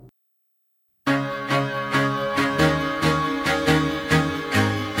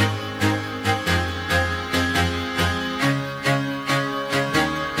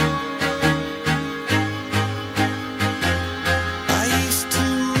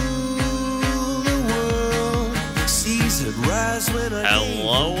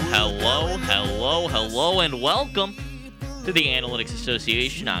Hello, and welcome to the Analytics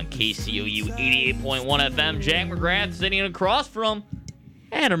Association on KCOU 88.1 FM. Jack McGrath sitting across from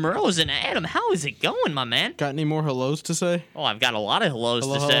Adam Rosen. Adam, how is it going, my man? Got any more hellos to say? Oh, I've got a lot of hellos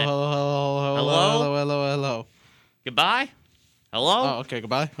to say. Hello. Goodbye? Hello? Oh, okay,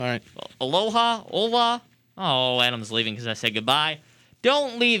 goodbye. All right. Aloha? Hola? Oh, Adam's leaving because I said goodbye.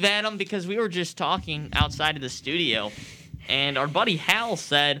 Don't leave, Adam, because we were just talking outside of the studio, and our buddy Hal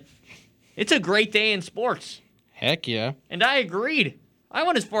said, it's a great day in sports. Heck yeah. And I agreed. I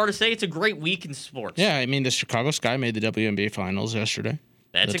went as far to say it's a great week in sports. Yeah, I mean, the Chicago Sky made the WNBA Finals yesterday.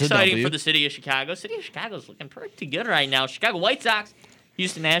 That's exciting for the city of Chicago. City of Chicago's looking pretty good right now. Chicago White Sox,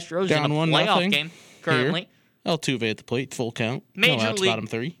 Houston Astros Down in a playoff game currently. Here. Altuve at the plate, full count. Bottom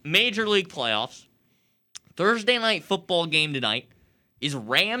three. Major League playoffs. Thursday night football game tonight is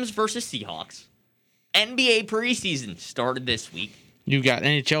Rams versus Seahawks. NBA preseason started this week. You got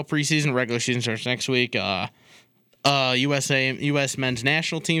NHL preseason, regular season starts next week. U.S. men's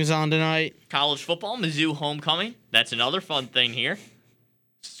national team's on tonight. College football, Mizzou homecoming. That's another fun thing here.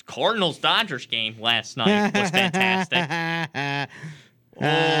 Cardinals-Dodgers game last night was fantastic.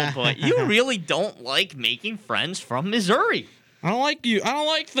 Oh, but you really don't like making friends from Missouri. I don't like you. I don't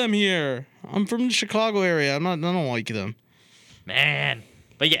like them here. I'm from the Chicago area. I don't like them. Man.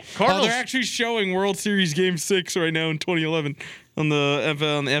 But yeah, Cardinals. They're actually showing World Series Game 6 right now in 2011 on the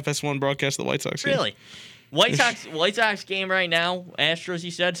FS1 broadcast of the White Sox game. Really? White Sox game right now. Astros,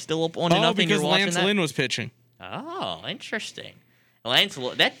 you said, still up 1-0. Oh, because Lance Lynn was pitching. Oh, interesting.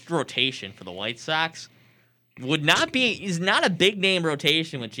 That rotation for the White Sox is not a big name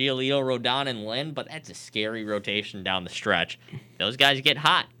rotation with Giolito, Rodon, and Lynn, but that's a scary rotation down the stretch. Those guys get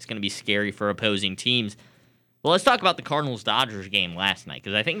hot. It's going to be scary for opposing teams. Well, let's talk about the Cardinals-Dodgers game last night,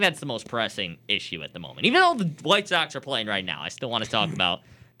 because I think that's the most pressing issue at the moment. Even though the White Sox are playing right now, I still want to talk about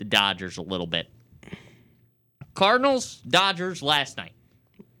the Dodgers a little bit. Cardinals-Dodgers last night.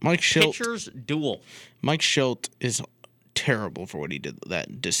 Pitchers duel. Mike Schilt is terrible for what he did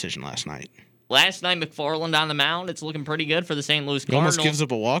that decision last night. Last night, McFarland on the mound. It's looking pretty good for the St. Louis Cardinals. Almost gives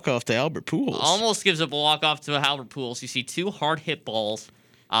up a walk-off to Albert Pujols. You see two hard-hit balls,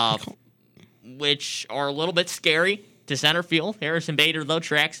 which are a little bit scary to center field. Harrison Bader, though,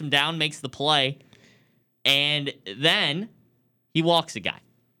 tracks him down, makes the play. And then he walks a guy.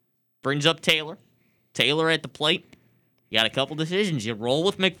 Brings up Taylor. Taylor at the plate. You got a couple decisions. You roll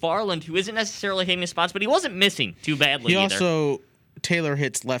with McFarland, who isn't necessarily hitting the spots, but he wasn't missing too badly either. Taylor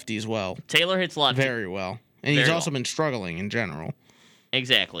hits lefty as well. Taylor hits lefty. Very well. And he's also been struggling in general.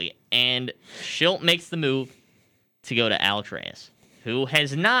 Exactly. And Schilt makes the move to go to Alex Reyes, who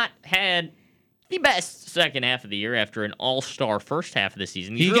has not had the best second half of the year after an all-star first half of the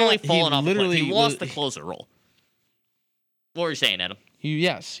season. He's really fallen off the cliff. He lost the closer role. What were you saying, Adam?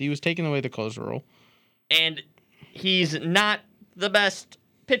 He was taking away the closer role. And he's not the best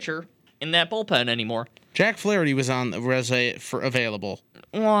pitcher in that bullpen anymore. Jack Flaherty was on the resume for available.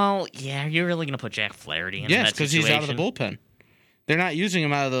 Well, yeah, you're really going to put Jack Flaherty in that situation? Yes, because he's out of the bullpen. They're not using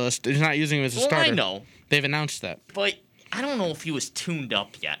him They're not using him as a starter. I know. They've announced that. But I don't know if he was tuned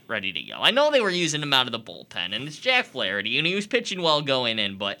up yet, ready to go. I know they were using him out of the bullpen, and it's Jack Flaherty, and he was pitching well going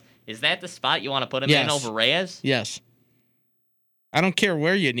in, but is that the spot you want to put him in over Reyes? Yes. I don't care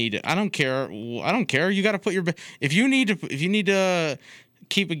where you need it. I don't care. You got to put your if you need to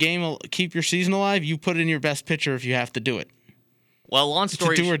keep your season alive, you put in your best pitcher if you have to do it. Well, it's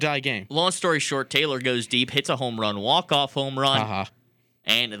a do or die game. Long story short, Taylor goes deep, hits a home run, walk-off home run,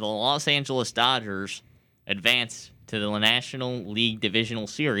 and the Los Angeles Dodgers advance to the National League Divisional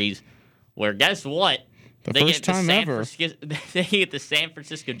Series, where guess what? They get the San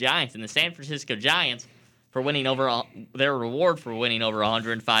Francisco Giants, and the San Francisco Giants, for winning their reward for winning over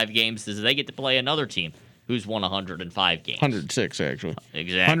 105 games is they get to play another team who's won 105 games. 106, actually.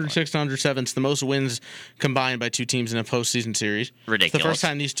 Exactly. 106 to 107. It's the most wins combined by two teams in a postseason series. Ridiculous. It's the first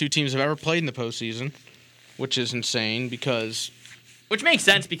time these two teams have ever played in the postseason, which is insane because... Which makes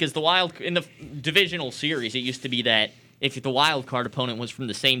sense because in the divisional series, it used to be that if the wild card opponent was from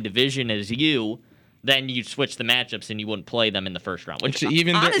the same division as you, then you'd switch the matchups and you wouldn't play them in the first round. Which, honestly,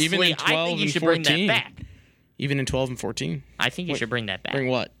 even in 12 I think you should 14. bring that back. Even in 12 and 14? I think you should bring that back. Bring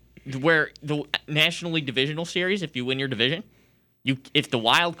what? Where the National League Divisional Series, if you win your division, if the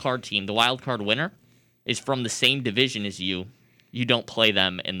wild card team, the wild card winner, is from the same division as you, you don't play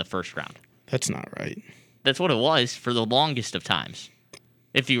them in the first round. That's not right. That's what it was for the longest of times.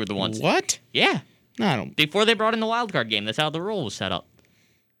 If you were the ones. What? Yeah. No, I don't. Before they brought in the wild card game, that's how the rule was set up.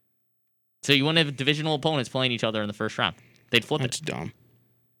 So you wouldn't have divisional opponents playing each other in the first round. They'd flip That's it. That's dumb.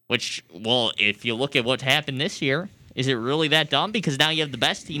 Which, well, if you look at what happened this year, Is it really that dumb? Because now you have the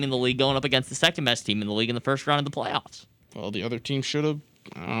best team in the league going up against the second best team in the league in the first round of the playoffs. Well, the other team should have.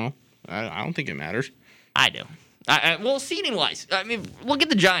 I don't know. I don't think it matters. I do. Well, seeding-wise, I mean, look at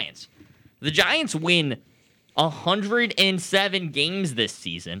the Giants. The Giants win 107 games this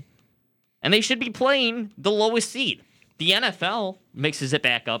season, and they should be playing the lowest seed. The NFL mixes it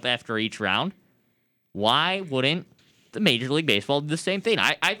back up after each round. Why wouldn't the Major League Baseball do the same thing?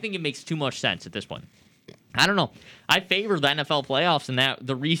 I think it makes too much sense at this point. I don't know. I favor the NFL playoffs and that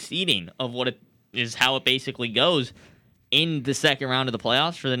the reseeding of what it is, how it basically goes in the second round of the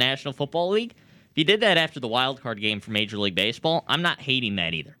playoffs for the National Football League. If you did that after the wild card game for Major League Baseball, I'm not hating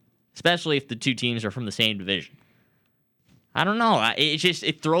that either, especially if the two teams are from the same division. I don't know.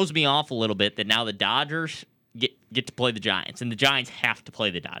 It throws me off a little bit that now the Dodgers get to play the Giants, and the Giants have to play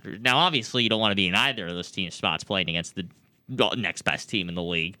the Dodgers. Now, obviously, you don't want to be in either of those team spots playing against the next best team in the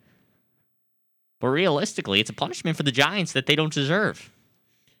league. But realistically, it's a punishment for the Giants that they don't deserve.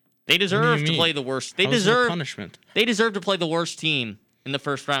 They deserve to play the worst. They deserve punishment. They deserve to play the worst team in the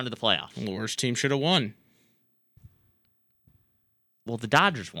first round of the playoffs. The worst team should have won. Well, the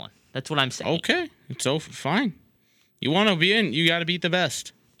Dodgers won. That's what I'm saying. Okay, so fine. You want to be in, you got to beat the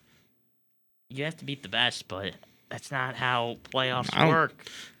best. You have to beat the best, but that's not how playoffs work.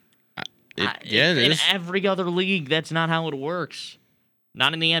 It is. In every other league, that's not how it works.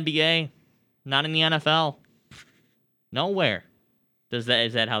 Not in the NBA. Not in the NFL. Nowhere. Is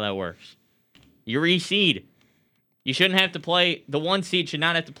that how that works? You reseed. You shouldn't have to play. The 1 seed should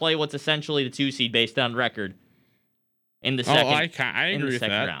not have to play what's essentially the 2 seed based on record in the second. I agree with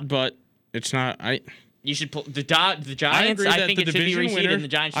that, round. But it's not. You should pull the Giants. I think it should be reseeded, and the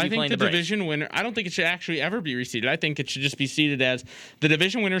Giants should be playing the Braves. Division winner. I don't think it should actually ever be reseeded. I think it should just be seeded as the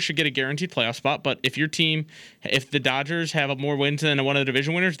division winner should get a guaranteed playoff spot. But if the Dodgers have more wins than one of the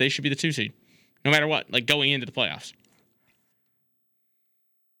division winners, they should be the 2 seed, no matter what. Like going into the playoffs.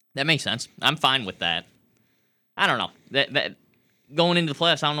 That makes sense. I'm fine with that. I don't know. That going into the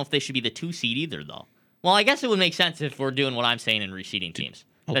playoffs, I don't know if they should be the 2 seed either, though. Well, I guess it would make sense if we're doing what I'm saying and reseeding teams.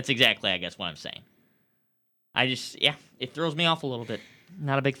 Oh. That's exactly, I guess, what I'm saying. It throws me off a little bit.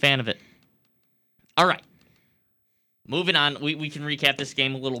 Not a big fan of it. All right. Moving on, we can recap this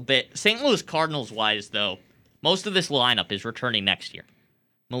game a little bit. St. Louis Cardinals-wise, though, most of this lineup is returning next year.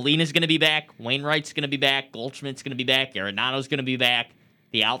 Molina's going to be back. Wainwright's going to be back. Goldschmidt's going to be back. Arenado's going to be back.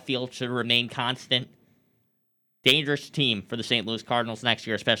 The outfield should remain constant. Dangerous team for the St. Louis Cardinals next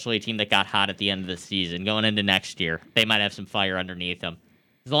year, especially a team that got hot at the end of the season. Going into next year, they might have some fire underneath them.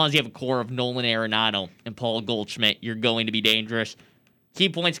 As long as you have a core of Nolan Arenado and Paul Goldschmidt, you're going to be dangerous. Key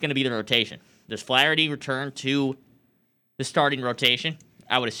point's going to be the rotation. Does Flaherty return to the starting rotation?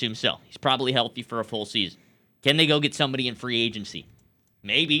 I would assume so. He's probably healthy for a full season. Can they go get somebody in free agency?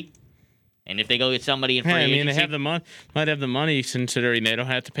 Maybe. And if they go get somebody in free agency... they have the might have the money considering they don't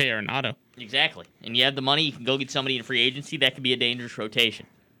have to pay Arenado. Exactly. And you have the money, you can go get somebody in free agency. That could be a dangerous rotation.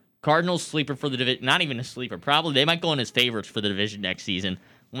 Cardinals sleeper for the division. Not even a sleeper. Probably they might go in as favorites for the division next season.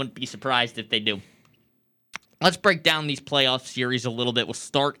 Wouldn't be surprised if they do. Let's break down these playoff series a little bit. We'll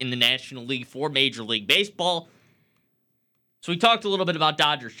start in the National League for Major League Baseball. So we talked a little bit about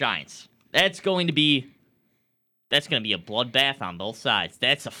Dodgers-Giants. That's going to be a bloodbath on both sides.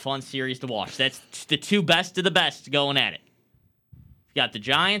 That's a fun series to watch. That's the two best of the best going at it. You've got the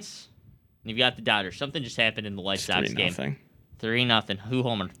Giants, and you've got the Dodgers. Something just happened in the White Sox game. 3-0. Who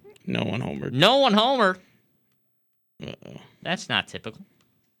homered? No one homered. No one homered? Uh-oh. That's not typical.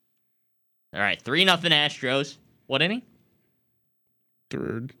 All right, 3-0 Astros. What inning?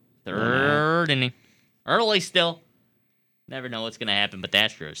 Third inning. Early still. Never know what's going to happen, but the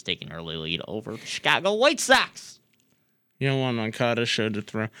Astros taking early lead over the Chicago White Sox. You know what? Moncada showed to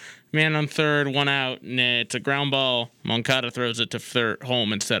throw. Man on third, 1 out, and it's a ground ball. Moncada throws it to third,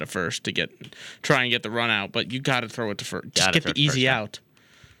 home instead of first to try and get the run out, but you got to throw it to first. Just get the easy out.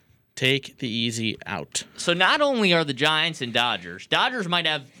 Take the easy out. So not only are the Giants and Dodgers might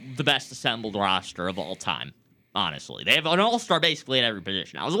have the best assembled roster of all time, honestly. They have an all-star basically at every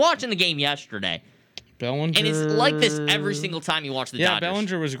position. I was watching the game yesterday, Bellinger. And it's like this every single time you watch the Dodgers. Yeah,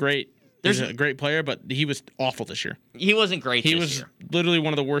 Bellinger was great. He's a great player, but he was awful this year. He wasn't great this year. He was literally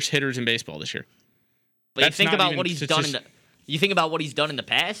one of the worst hitters in baseball this year. But you think about what he's done in the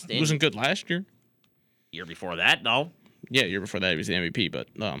past. He wasn't good last year. Year before that, no. Yeah, year before that he was the MVP, but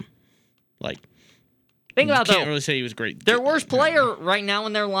think about can't really say he was great. Their worst player right now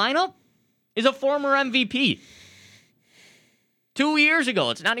in their lineup is a former MVP. 2 years ago.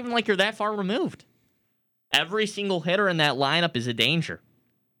 It's not even like you're that far removed. Every single hitter in that lineup is a danger.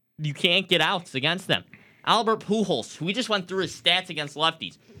 You can't get outs against them. Albert Pujols, we just went through his stats against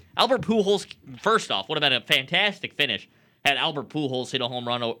lefties. Albert Pujols, first off, would have been a fantastic finish had Albert Pujols hit a home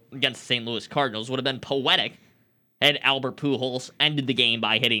run against the St. Louis Cardinals. Would have been poetic had Albert Pujols ended the game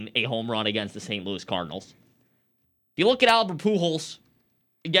by hitting a home run against the St. Louis Cardinals. If you look at Albert Pujols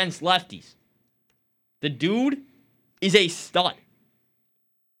against lefties, the dude is a stud.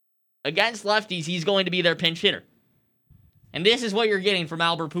 Against lefties, he's going to be their pinch hitter. And this is what you're getting from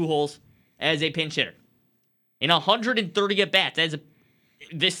Albert Pujols as a pinch hitter. In 130 at-bats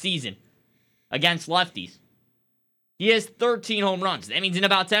this season against lefties, he has 13 home runs. That means in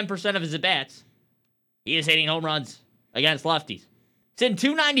about 10% of his at-bats, he is hitting home runs against lefties. He's in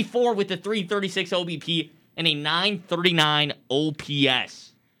 294 with a 336 OBP and a 939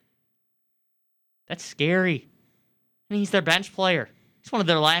 OPS. That's scary. I mean, he's their bench player. He's one of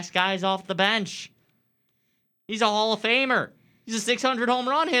their last guys off the bench. He's a Hall of Famer. He's a 600 home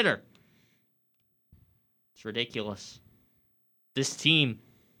run hitter. It's ridiculous. This team,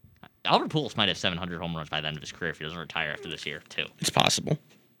 Albert Pujols might have 700 home runs by the end of his career if he doesn't retire after this year, too. It's possible.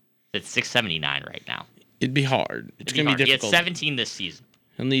 It's 679 right now. It'd be hard. It's going to be difficult. He had 17 this season.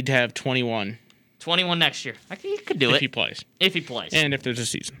 He'll need to have 21. 21 next year. He could do it. If he plays. If he plays. And if there's a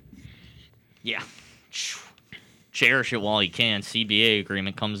season. Yeah. Cherish it while you can. CBA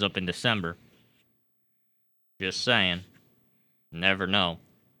agreement comes up in December. Just saying. Never know.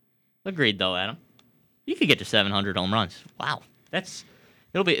 Agreed, though, Adam. You could get to 700 home runs. Wow. That's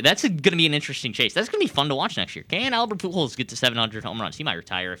going to be an interesting chase. That's going to be fun to watch next year. Can Albert Pujols get to 700 home runs? He might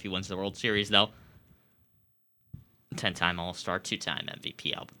retire if he wins the World Series, though. 10-time All-Star, 2-time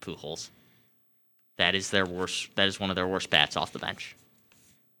MVP Albert Pujols. That is one of their worst bats off the bench.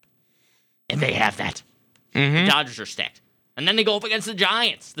 And they have that. Mm-hmm. The Dodgers are stacked. And then they go up against the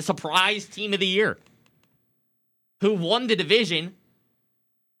Giants, the surprise team of the year, who won the division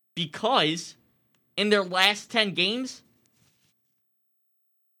because in their last 10 games,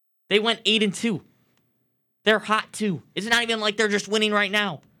 they went 8-2. They're hot, too. It's not even like they're just winning right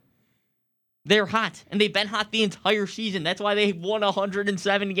now. They're hot, and they've been hot the entire season. That's why they won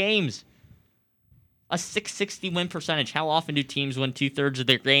 107 games. A 660 win percentage. How often do teams win 2/3 of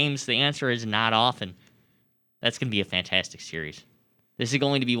their games? The answer is not often. That's going to be a fantastic series. This is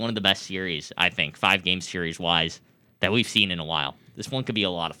going to be one of the best series, I think, 5-game series-wise, that we've seen in a while. This one could be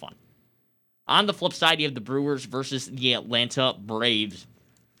a lot of fun. On the flip side, you have the Brewers versus the Atlanta Braves.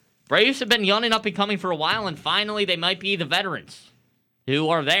 Braves have been young and up and coming for a while, and finally they might be the veterans who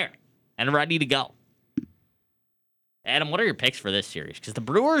are there and ready to go. Adam, what are your picks for this series? Because the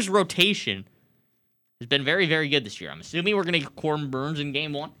Brewers' rotation has been very, very good this year. I'm assuming we're going to get Corbin Burnes in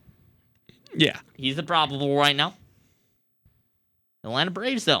Game 1. Yeah. He's the probable right now. Atlanta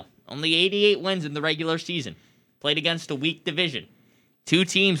Braves, though, only 88 wins in the regular season. Played against a weak division. 2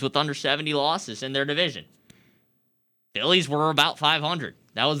 teams with under 70 losses in their division. Phillies were about 500.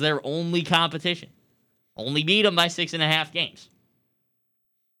 That was their only competition. Only beat them by 6.5 games.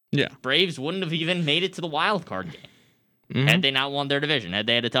 Yeah. Braves wouldn't have even made it to the wild card game had they not won their division, had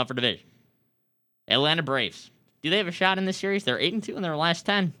they had a tougher division. Atlanta Braves. Do they have a shot in this series? They're 8-2 in their last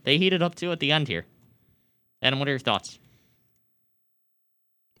 10. They heated up 2 at the end here. Adam, what are your thoughts?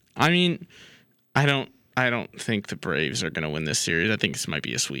 I mean, I don't think the Braves are going to win this series. I think this might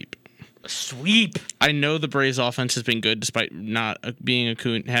be a sweep. A sweep? I know the Braves offense has been good despite not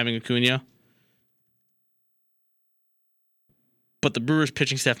having Acuna. But the Brewers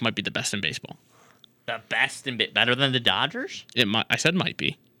pitching staff might be the best in baseball. The best and better than the Dodgers? I said might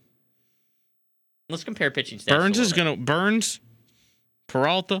be. Let's compare pitching stats. Burnes,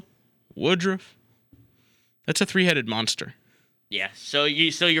 Peralta, Woodruff. That's a 3-headed monster. Yeah. So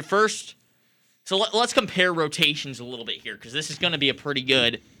let's compare rotations a little bit here, because this is going to be a pretty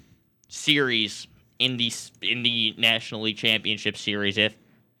good series in the National League Championship Series if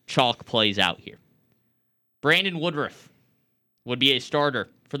chalk plays out here. Brandon Woodruff would be a starter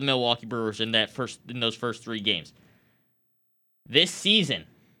for the Milwaukee Brewers in those first 3 games. This season,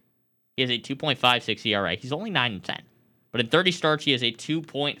 he has a 2.56 ERA. He's only 9-10. But in 30 starts, he has a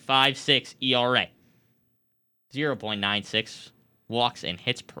 2.56 ERA. 0.96 walks and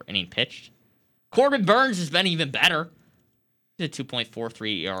hits per inning pitched. Corbin Burnes has been even better. He's a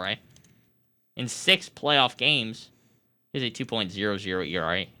 2.43 ERA. In 6 playoff games, he has a 2.00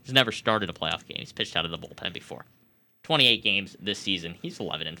 ERA. He's never started a playoff game. He's pitched out of the bullpen before. 28 games this season. He's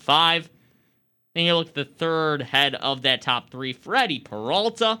 11-5. Then you look at the third head of that top 3, Freddie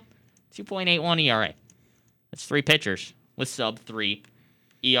Peralta. 2.81 ERA. That's 3 pitchers with sub-3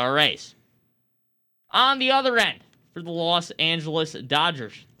 ERAs. On the other end, for the Los Angeles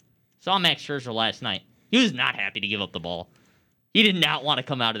Dodgers, saw Max Scherzer last night. He was not happy to give up the ball. He did not want to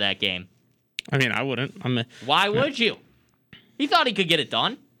come out of that game. I mean, I wouldn't. Why would you? He thought he could get it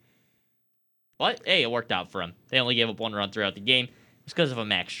done. But, hey, it worked out for him. They only gave up 1 run throughout the game. It's because of a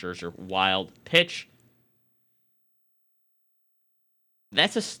Max Scherzer wild pitch.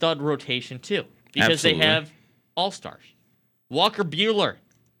 That's a stud rotation, too. Because Absolutely. they have all-stars. Walker Buehler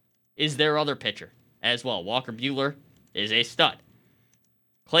is their other pitcher as well. Walker Buehler is a stud.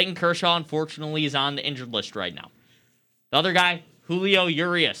 Clayton Kershaw, unfortunately, is on the injured list right now. The other guy, Julio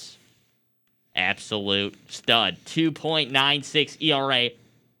Urias. Absolute stud. 2.96 ERA.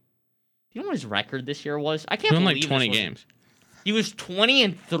 Do you know what his record this year was? I can't believe like 20 this games. He was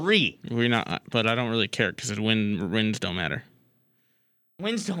 20-3. We're not, but I don't really care because wins don't matter.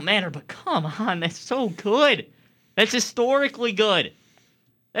 Wins don't matter, but come on, that's so good. That's historically good.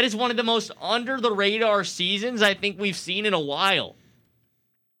 That is one of the most under-the-radar seasons I think we've seen in a while.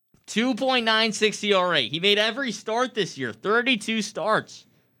 2.96 ERA. He made every start this year. 32 starts.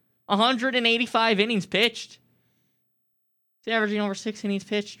 185 innings pitched. He's averaging over 6 innings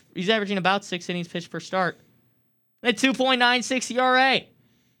pitched. He's averaging about 6 innings pitched per start. At 2.96 ERA.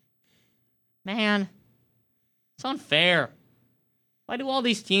 Man, it's unfair. Why do all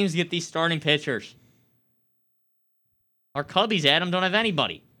these teams get these starting pitchers? Our Cubbies, Adam, don't have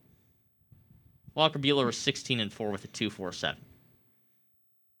anybody. Walker Buehler was 16-4 with a 2.47.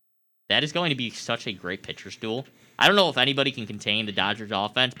 That is going to be such a great pitcher's duel. I don't know if anybody can contain the Dodgers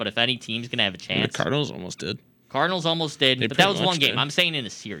offense, but if any team's going to have a chance. The Cardinals almost did. Cardinals almost did, They but that was pretty one much game. did. I'm saying in a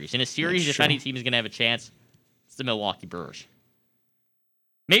series. In a series, That's if true. any team is going to have a chance, it's the Milwaukee Brewers.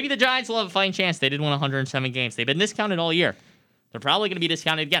 Maybe the Giants will have a fighting chance. They did win 107 games. They've been discounted all year. They're probably going to be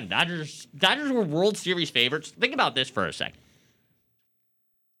discounted again. Dodgers were World Series favorites. Think about this for a second.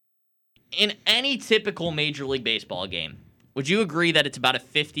 In any typical Major League Baseball game, would you agree that it's about a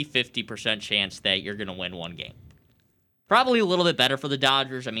 50-50% chance that you're going to win one game? Probably a little bit better for the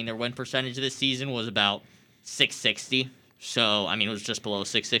Dodgers. I mean, their win percentage this season was about 660. So, I mean, it was just below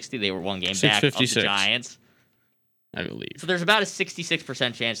 660. They were one game back of the 656. Giants. I believe. So there's about a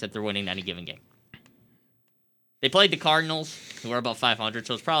 66% chance that they're winning any given game. They played the Cardinals, who are about 500,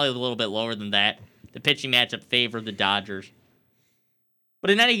 so it's probably a little bit lower than that. The pitching matchup favored the Dodgers.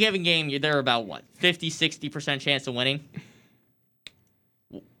 But in any given game, they're about, 50-60% chance of winning?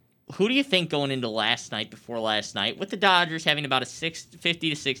 Who do you think going into before last night, with the Dodgers having about a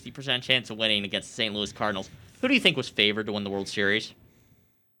 50-60% chance of winning against the St. Louis Cardinals, who do you think was favored to win the World Series?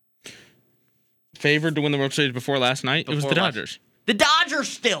 Favored to win the World Series before last night? It was the Dodgers. The Dodgers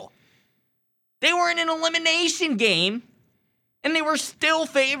still. They were in an elimination game, and they were still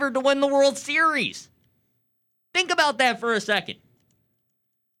favored to win the World Series. Think about that for a second.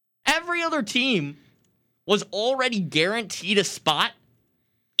 Every other team was already guaranteed a spot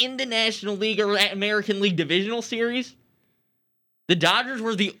in the National League or American League Divisional Series. The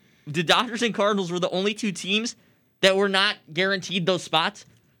Dodgers and Cardinals were the only two teams that were not guaranteed those spots.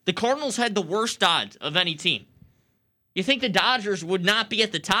 The Cardinals had the worst odds of any team. You think the Dodgers would not be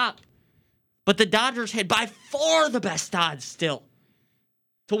at the top, but the Dodgers had by far the best odds still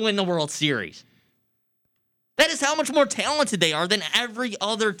to win the World Series. That is how much more talented they are than every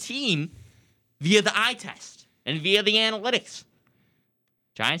other team via the eye test and via the analytics.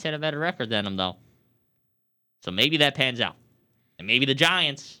 Giants had a better record than them, though. So maybe that pans out. And maybe the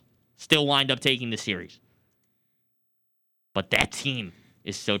Giants still wind up taking the series. But that team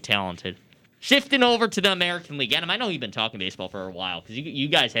is so talented. Shifting over to the American League. Adam, I know you've been talking baseball for a while because you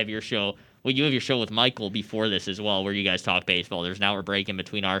guys have your show. Well, you have your show with Michael before this as well, where you guys talk baseball. There's now a break in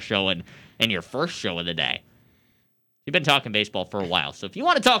between our show and your first show of the day. You've been talking baseball for a while, so if you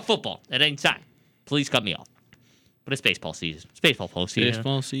want to talk football at any time, please cut me off. But it's baseball season. It's baseball postseason.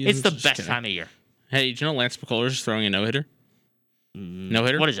 Baseball season. It's the Just best kidding. time of year. Hey, do you know Lance McCullers is throwing a no-hitter?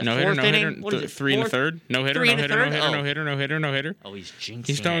 No-hitter? What is it, No-hitter, fourth no-hitter. inning? What is it, 3 and a fourth? third? No-hitter, 3 and a no-hitter, third? no-hitter, Oh. no-hitter, no-hitter, no-hitter. Oh, he's jinxing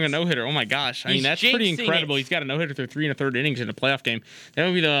He's throwing a it. no-hitter. Oh, my gosh. I mean, He's that's pretty jinxing incredible. it. He's got a no-hitter through 3 and a third innings in a playoff game. That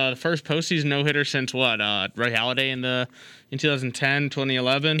would be the first postseason no-hitter since what? Ray Halladay in 2010,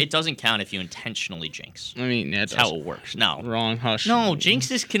 2011? It doesn't count if you intentionally jinx. I mean, yeah, it That's how does. it works. No. Wrong. Hush. No,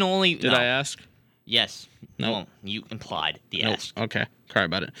 jinxes can only... Did I ask? Yes. No. Well, you implied the Nope. ask. Okay. Cry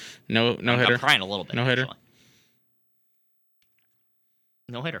about it. No I'm hitter. crying a little bit. No hitter. actually.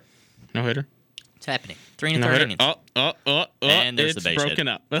 No hitter. No hitter. It's happening. 3 and a No third hitter. innings. And there's it's the base hit. broken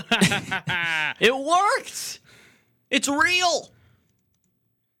up. It worked! It's real!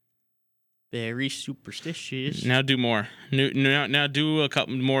 Very superstitious. Now do more. Now do a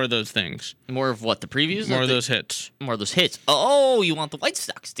couple more of those things. More of what? The previews? More of those hits. More of those hits. Oh, you want the White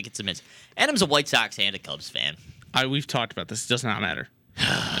Sox to get some hits. Adam's a White Sox and a Cubs fan. We've talked about this. It does not matter.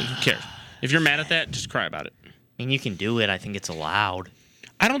 Who cares? If you're mad at that, just cry about it. I mean, you can do it. I think it's allowed.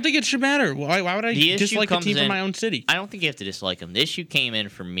 I don't think it should matter. Why would I dislike a team from my own city? I don't think you have to dislike them. The issue came in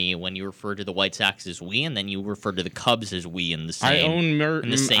for me when you referred to the White Sox as we, and then you referred to the Cubs as we in the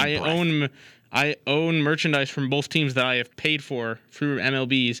same. I own merchandise from both teams that I have paid for through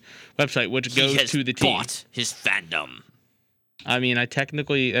MLB's website, which goes to the team. Bought his fandom. I mean,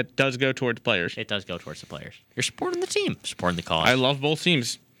 it does go towards players. It does go towards the players. You're supporting the team, supporting the cause. I love both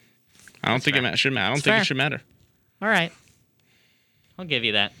teams. I don't think it should matter. It should matter. All right. I'll give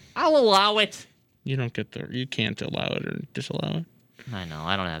you that. I'll allow it. You can't allow it or disallow it. I know.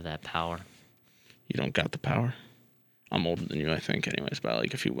 I don't have that power. You don't got the power. I'm older than you, I think, anyways, by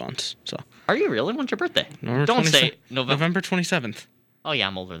like a few months. So. Are you really? When's your birthday? Don't say November 27th. Oh yeah,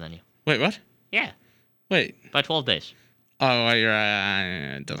 I'm older than you. Wait, what? Yeah. Wait. By 12 days. Oh,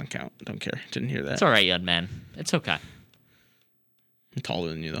 it doesn't count. Don't care. Didn't hear that. It's all right, young man. It's okay. I'm taller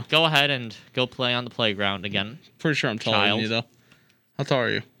than you, though. Go ahead and go play on the playground again. Pretty sure I'm taller than you, though. How tall are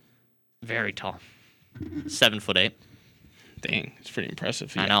you? Very tall. 7'8". Dang, it's pretty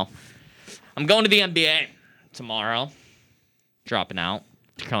impressive. I know. I'm going to the NBA tomorrow. Dropping out.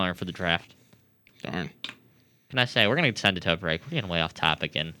 Coloring for the draft. Darn. Can I say, we're going to send it to a break. We're getting way off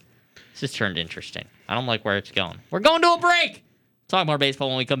topic, and this has turned interesting. I don't like where it's going. We're going to a break. Talk more baseball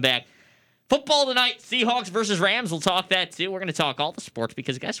when we come back. Football tonight, Seahawks versus Rams. We'll talk that, too. We're going to talk all the sports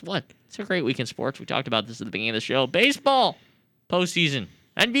because guess what? It's a great week in sports. We talked about this at the beginning of the show. Baseball. Postseason.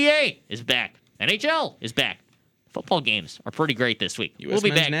 NBA is back. NHL is back. Football games are pretty great this week. U.S.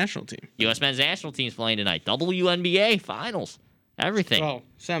 men's national team. U.S. men's national team's playing tonight. WNBA finals. Everything. Oh,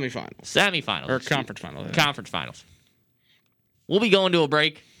 semifinals. Semifinals. Or conference finals. Yeah. Conference finals. We'll be going to a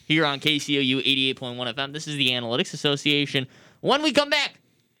break here on KCOU 88.1 FM. This is the Analytics Association. When we come back,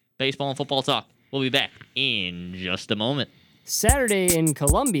 baseball and football talk. We'll be back in just a moment. Saturday in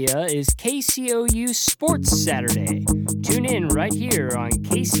Columbia is KCOU Sports Saturday. Tune in right here on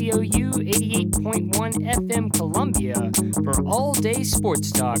KCOU 88.1 FM Columbia for all-day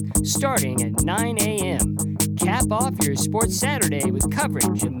sports talk starting at 9 a.m. Cap off your Sports Saturday with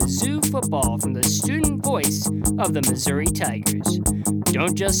coverage of Mizzou football from the student voice of the Missouri Tigers.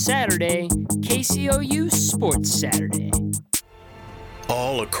 Don't just Saturday, KCOU Sports Saturday.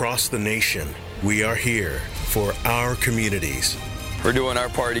 All across the nation, we are here for our communities. We're doing our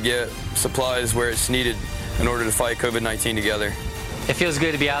part to get supplies where it's needed in order to fight COVID-19 together. It feels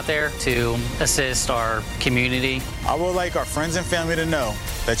good to be out there to assist our community. I would like our friends and family to know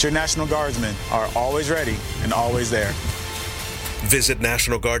that your National Guardsmen are always ready and always there. Visit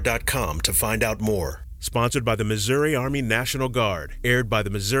NationalGuard.com to find out more. Sponsored by the Missouri Army National Guard. Aired by the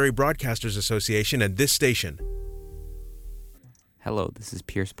Missouri Broadcasters Association and this station. Hello, this is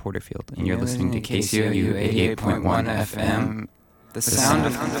Pierce Porterfield, and you're listening to KCOU 88.1 FM, the sound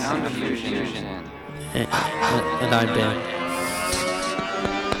of fusion. And I'm Ben.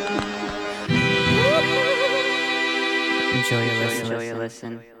 Enjoy your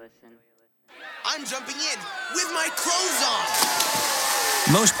listen. I'm jumping in with my clothes on.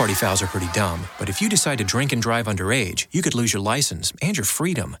 Most party fouls are pretty dumb, but if you decide to drink and drive underage, you could lose your license and your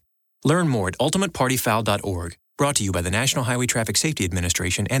freedom. Learn more at ultimatepartyfoul.org. Brought to you by the National Highway Traffic Safety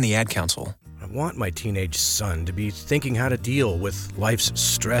Administration and the Ad Council. I want my teenage son to be thinking how to deal with life's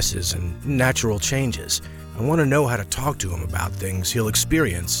stresses and natural changes. I want to know how to talk to him about things he'll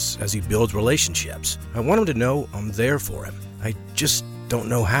experience as he builds relationships. I want him to know I'm there for him. I just don't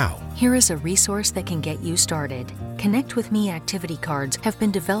know how. Here is a resource that can get you started. Connect with Me activity cards have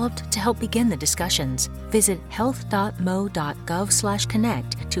been developed to help begin the discussions. Visit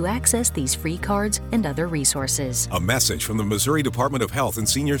health.mo.gov/connect to access these free cards and other resources. A message from the Missouri Department of Health and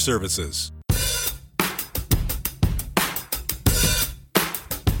Senior Services.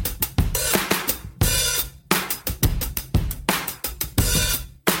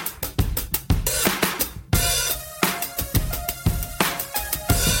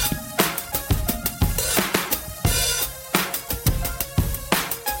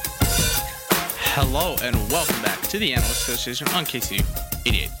 Hello and welcome back to the Analyst Association on KCU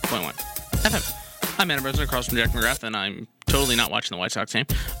 88.1 FM. I'm Anna Breslin across from Jack McGrath, and I'm totally not watching the White Sox game.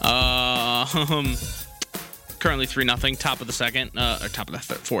 Currently 3-0, top of the second, or top of the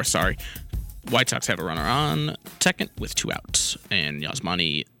fourth, sorry. White Sox have a runner on second with 2 outs, and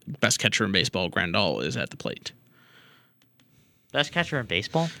Yasmani, best catcher in baseball, Grandal, is at the plate. Best catcher in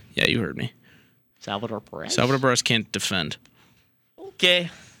baseball? Yeah, you heard me. Salvador Perez? Salvador Perez can't defend. Okay.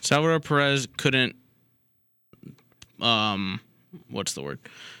 Salvador Perez couldn't, what's the word?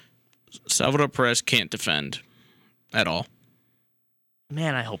 Salvador Perez can't defend at all.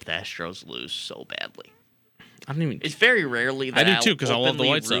 Man, I hope the Astros lose so badly. I don't even. It's very rarely that I do too, because I love the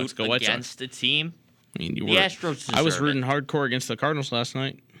White Sox. Go White Sox. Against a team, I mean, The Astros I was deserve rooting hardcore against the Cardinals last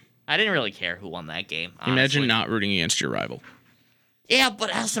night. I didn't really care who won that game. Honestly. Imagine not rooting against your rival. Yeah,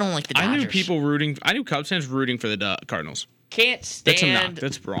 but I also don't like the Dodgers. I knew Cubs fans rooting for the Cardinals. Can't stand. That's a knock.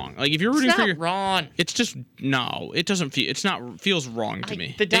 That's wrong. Like if you're rooting for your, wrong. It's just no. It doesn't feel. It's not. Feels wrong to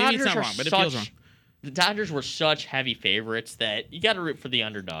me. The Dodgers Maybe it's not are wrong, but it feels wrong. The Dodgers were such heavy favorites that you got to root for the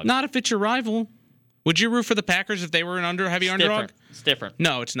underdog. Not if it's your rival. Would you root for the Packers if they were an heavy underdog? It's different.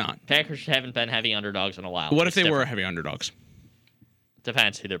 No, it's not. Packers haven't been heavy underdogs in a while. What if they were heavy underdogs?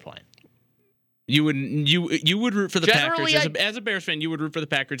 Depends who they're playing. You would root for the Packers as a Bears fan. You would root for the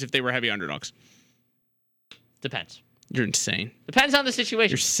Packers if they were heavy underdogs. Depends. You're insane. Depends on the situation.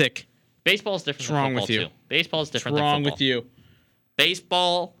 You're sick. Baseball's different than football, too. Baseball's different than football. What's wrong with you?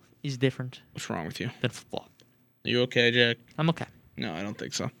 Baseball is different. What's wrong with you? Than football. Are you okay, Jack? I'm okay. No, I don't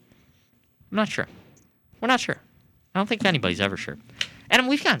think so. I'm not sure. We're not sure. I don't think anybody's ever sure. Adam,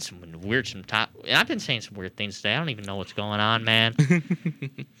 we've gotten and I've been saying some weird things today. I don't even know what's going on, man.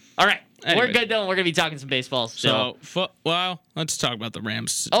 All right. Anyway. We're good, though. We're going to be talking some baseball still. Let's talk about the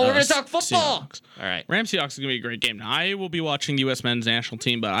Rams. Oh, we're going to talk football. Seahawks. All right. Rams-Seahawks is going to be a great game. Now, I will be watching the U.S. men's national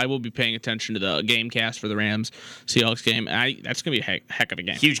team, but I will be paying attention to the game cast for the Rams-Seahawks game. That's going to be a heck of a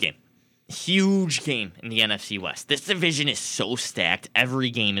game. Huge game. Huge game in the NFC West. This division is so stacked. Every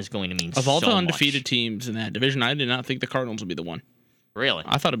game is going to mean so much. Of all the undefeated teams in that division, I did not think the Cardinals would be the one. Really?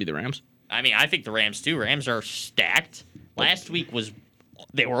 I thought it'd be the Rams. I mean, I think the Rams, too. Rams are stacked. Last week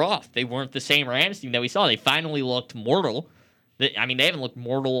they were off. They weren't the same Rams team that we saw. They finally looked mortal. They haven't looked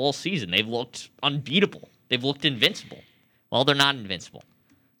mortal all season. They've looked unbeatable. They've looked invincible. Well, they're not invincible.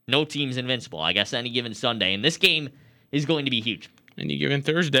 No team's invincible, I guess, any given Sunday. And this game is going to be huge. Any given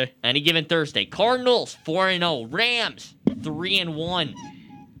Thursday. Cardinals, 4-0. Rams, 3-1.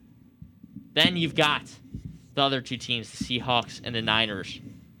 Then you've got the other two teams, the Seahawks and the Niners,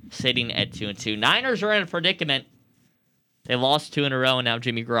 sitting at 2-2. Niners are in a predicament. They lost 2 in a row, and now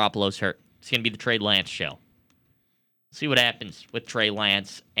Jimmy Garoppolo's hurt. It's going to be the Trey Lance show. See what happens with Trey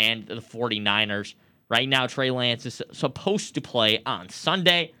Lance and the 49ers. Right now, Trey Lance is supposed to play on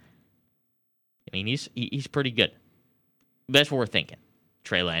Sunday. I mean, he's pretty good. That's what we're thinking.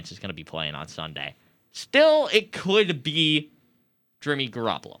 Trey Lance is going to be playing on Sunday. Still, it could be Jimmy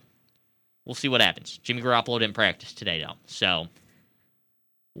Garoppolo. We'll see what happens. Jimmy Garoppolo didn't practice today, though. So,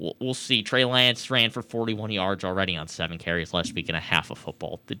 we'll see. Trey Lance ran for 41 yards already on 7 carries last week and a half of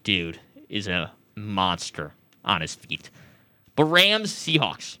football. The dude is a monster on his feet. But Rams,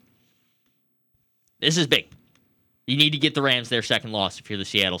 Seahawks. This is big. You need to get the Rams their second loss if you're the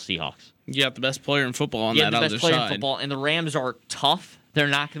Seattle Seahawks. You got the best player in football on that other side. the best player in football, and the Rams are tough. They're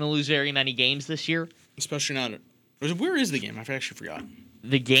not going to lose very many games this year. Especially not. Where is the game? I actually forgot.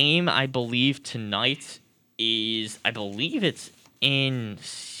 The game, I believe, tonight is. I believe it's in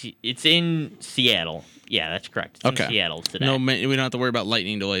Seattle. Yeah, that's correct. It's in Seattle today. No, we don't have to worry about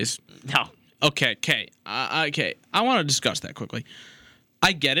lightning delays. No. Okay. I want to discuss that quickly.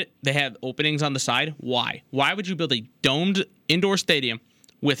 I get it. They have openings on the side. Why? Why would you build a domed indoor stadium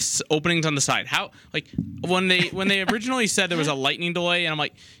with openings on the side? How? Like when they originally said there was a lightning delay, and I'm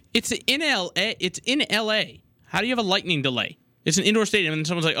like, it's in LA. It's in LA. How do you have a lightning delay? It's an indoor stadium, and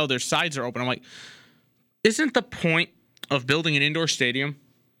someone's like, oh, their sides are open. I'm like, isn't the point of building an indoor stadium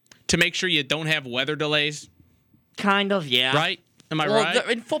to make sure you don't have weather delays? Kind of, yeah. Right? Am I right?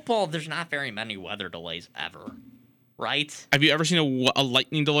 In football, there's not very many weather delays ever. Right? Have you ever seen a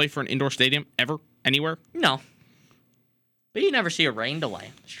lightning delay for an indoor stadium ever? Anywhere? No. But you never see a rain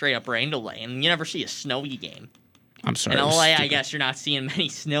delay. Straight up rain delay. And you never see a snowy game. I'm sorry. In LA, I guess you're not seeing many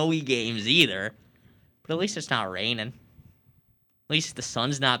snowy games either. But at least it's not raining. At least the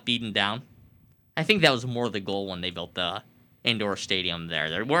sun's not beating down. I think that was more the goal when they built the indoor stadium there.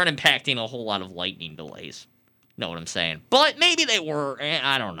 They weren't impacting a whole lot of lightning delays. Know what I'm saying? But maybe they were.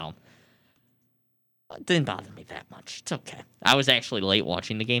 I don't know. It didn't bother me that much. It's okay. I was actually late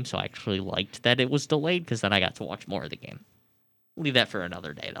watching the game, so I actually liked that it was delayed because then I got to watch more of the game. Leave that for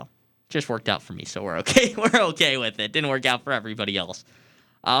another day, though. Just worked out for me, so we're okay. We're okay with it. Didn't work out for everybody else.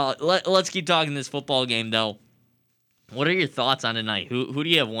 Let's keep talking this football game, though. What are your thoughts on tonight? Who do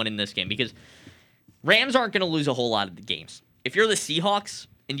you have winning this game? Because Rams aren't going to lose a whole lot of the games. If you're the Seahawks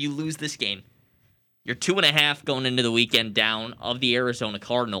and you lose this game, you're 2.5 going into the weekend down of the Arizona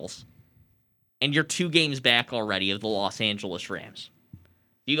Cardinals. And you're 2 games back already of the Los Angeles Rams.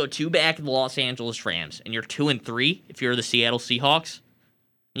 You go 2 back of the Los Angeles Rams, and you're 2-3 if you're the Seattle Seahawks,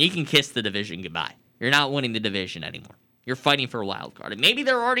 and you can kiss the division goodbye. You're not winning the division anymore. You're fighting for a wild card. And maybe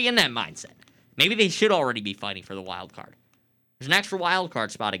they're already in that mindset. Maybe they should already be fighting for the wild card. There's an extra wild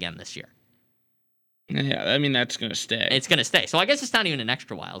card spot again this year. Yeah, I mean, that's going to stay. It's going to stay. So I guess it's not even an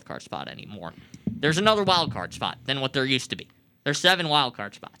extra wild card spot anymore. There's another wild card spot than what there used to be. There's 7 wild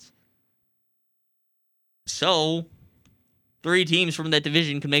card spots. So 3 teams from that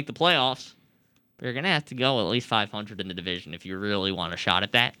division can make the playoffs. But you're going to have to go at least 500 in the division if you really want a shot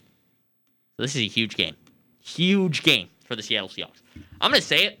at that. So this is a huge game. Huge game for the Seattle Seahawks. I'm going to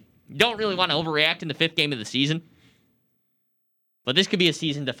say it. Don't really want to overreact in the 5th game of the season. But this could be a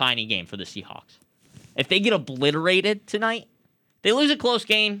season-defining game for the Seahawks. If they get obliterated tonight, they lose a close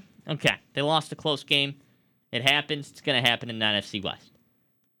game. Okay, they lost a close game. It happens. It's going to happen in the NFC West.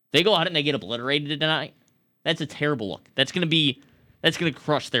 If they go out and they get obliterated tonight, that's a terrible look. That's going to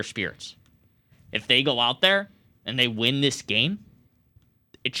crush their spirits. If they go out there and they win this game,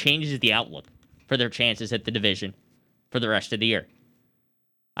 it changes the outlook for their chances at the division for the rest of the year.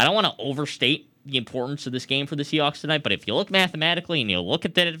 I don't want to overstate the importance of this game for the Seahawks tonight, but if you look mathematically and you look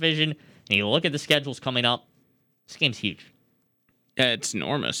at the division and you look at the schedules coming up, this game's huge. Yeah, it's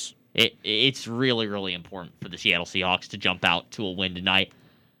enormous. It's really, really important for the Seattle Seahawks to jump out to a win tonight.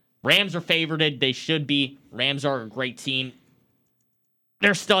 Rams are favorited. They should be. Rams are a great team.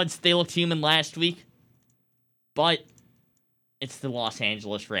 They're studs. They looked human last week. But it's the Los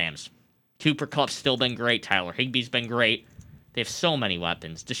Angeles Rams. Cooper Kupp's still been great. Tyler Higbee's been great. They have so many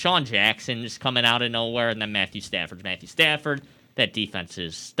weapons. Deshaun Jackson just coming out of nowhere, and then Matthew Stafford's Matthew Stafford. That defense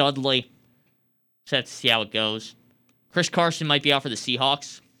is studly. So let's see how it goes. Chris Carson might be out for the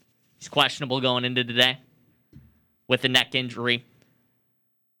Seahawks. He's questionable going into today with a neck injury.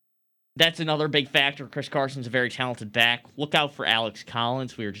 That's another big factor. Chris Carson's a very talented back. Look out for Alex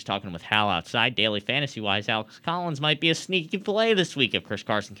Collins. We were just talking with Hal outside. Daily fantasy-wise, Alex Collins might be a sneaky play this week if Chris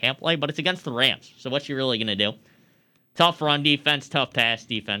Carson can't play, but it's against the Rams. So what's you really going to do? Tough run defense, tough pass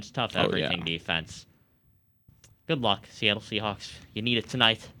defense, tough everything defense. Good luck, Seattle Seahawks. You need it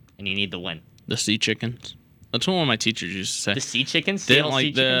tonight, and you need the win. The Sea Chickens. That's what one of my teachers used to say. The Sea Chickens? They don't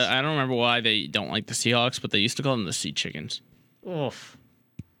like I don't remember why they don't like the Seahawks, but they used to call them the Sea Chickens. Oof.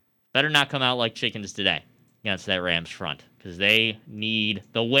 Better not come out like chickens today against that Rams front, because they need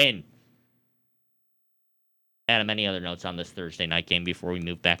the win. Adam, any other notes on this Thursday night game before we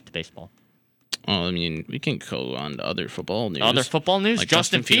move back to baseball? Well, I mean, we can go on to other football news. Other football news? Like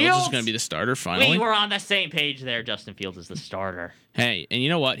Justin Fields is going to be the starter finally. We were on the same page there. Justin Fields is the starter. Hey, and you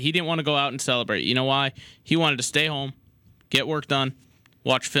know what? He didn't want to go out and celebrate. You know why? He wanted to stay home, get work done,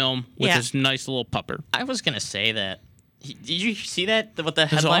 watch film with his nice little pupper. I was going to say that. Did you see that? What the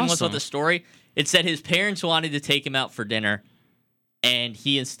headline was with the story? It said his parents wanted to take him out for dinner, and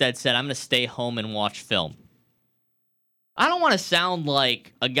he instead said, I'm going to stay home and watch film. I don't want to sound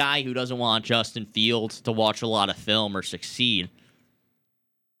like a guy who doesn't want Justin Fields to watch a lot of film or succeed.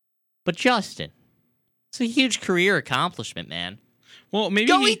 But Justin, it's a huge career accomplishment, man. Well, maybe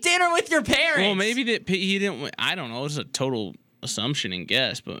go eat dinner with your parents. Well, maybe that he didn't. I don't know. It's a total assumption and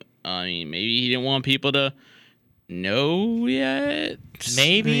guess, but I mean, maybe he didn't want people to know yet.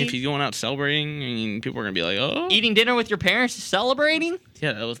 Maybe I mean, if he's going out celebrating, I mean, people are gonna be like, "Oh, eating dinner with your parents is celebrating."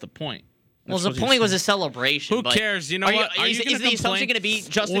 Yeah, that was the point. Well, the point was a celebration. Who cares? You know what? Is the assumption going to be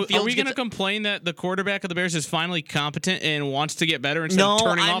Justin Fields? Are we going to complain that the quarterback of the Bears is finally competent and wants to get better instead of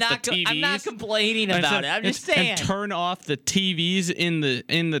turning off the TVs? I'm not complaining about it. I'm just saying. And turn off the TVs in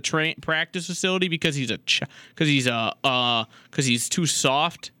the practice facility because he's too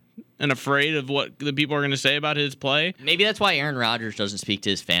soft and afraid of what the people are going to say about his play. Maybe that's why Aaron Rodgers doesn't speak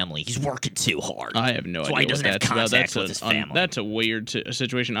to his family. He's working too hard. I have no idea. That's why he doesn't have contact with his family. That's a weird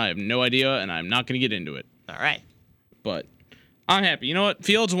situation. I have no idea, and I'm not going to get into it. All right. But I'm happy. You know what?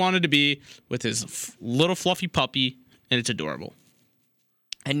 Fields wanted to be with little fluffy puppy, and it's adorable.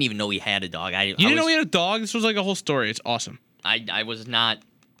 I didn't even know he had a dog. You didn't know he had a dog? This was like a whole story. It's awesome. I was not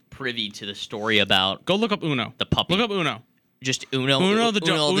privy to the story about... Go look up Uno. The puppy. Look up Uno. Just Uno. Uno the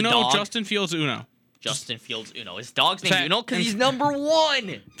dog. Justin Fields Uno. Justin Fields Uno. His dog's named Uno because he's number one.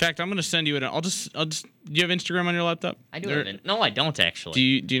 In fact, I'm gonna send you it. I'll just. Do you have Instagram on your laptop? I do have it. No, I don't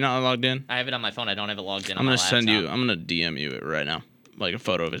actually. Do you not logged in? I have it on my phone. I don't have it logged in. I'm gonna send you. I'm gonna DM you it right now, like a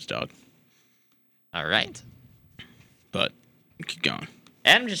photo of his dog. All right. But keep going.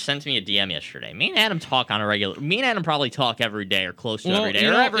 Adam just sent me a DM yesterday. Me and Adam talk on a regular... Me and Adam probably talk every day or close to every day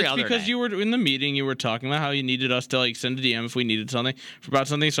or every other day. It's because you were in the meeting, you were talking about how you needed us to like send a DM if we needed something about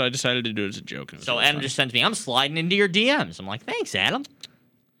something, so I decided to do it as a joke. So Adam just sent me, I'm sliding into your DMs. I'm like, thanks, Adam.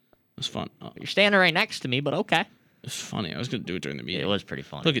 It's fun. You're standing right next to me, but okay. It's funny. I was gonna do it during the meeting. It was pretty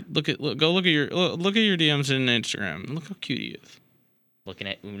funny. Look at your DMs in Instagram. Look how cute he is. Looking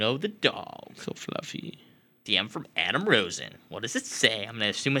at Uno the dog. So fluffy. DM from Adam Rosen. What does it say? I'm going to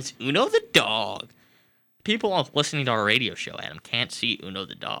assume it's Uno the dog. People listening to our radio show, Adam, can't see Uno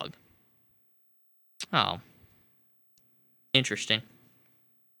the dog. Oh. Interesting.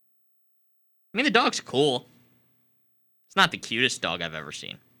 I mean, the dog's cool. It's not the cutest dog I've ever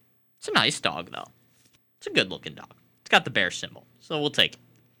seen. It's a nice dog, though. It's a good-looking dog. It's got the bear symbol, so we'll take it.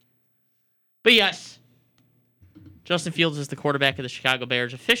 But yes, Justin Fields is the quarterback of the Chicago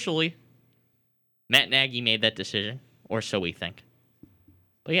Bears officially. Matt Nagy made that decision, or so we think.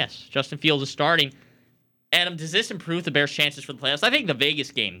 But yes, Justin Fields is starting. Adam, does this improve the Bears' chances for the playoffs? I think the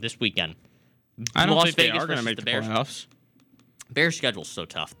Vegas game this weekend. I don't think they are going to make the playoffs. Bears' schedule's so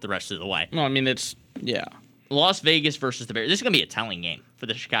tough the rest of the way. No, I mean, yeah. Las Vegas versus the Bears. This is going to be a telling game for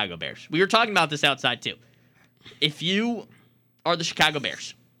the Chicago Bears. We were talking about this outside, too. If you are the Chicago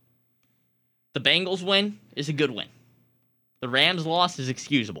Bears, the Bengals win is a good win. The Rams loss is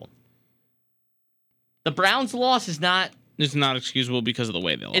excusable. The Browns loss is not... It's not excusable because of the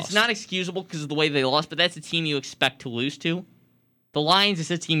way they lost. It's not excusable because of the way they lost, but that's a team you expect to lose to. The Lions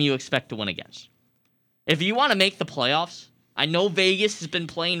is a team you expect to win against. If you want to make the playoffs, I know Vegas has been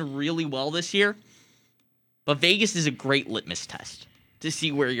playing really well this year, but Vegas is a great litmus test to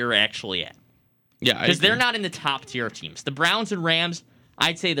see where you're actually at. Yeah, because they're not in the top tier teams. The Browns and Rams,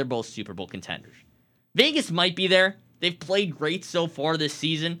 I'd say they're both Super Bowl contenders. Vegas might be there. They've played great so far this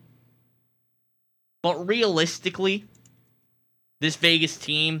season. But realistically, this Vegas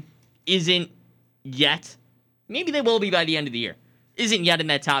team isn't yet, maybe they will be by the end of the year, isn't yet in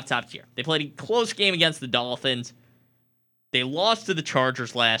that top tier. They played a close game against the Dolphins. They lost to the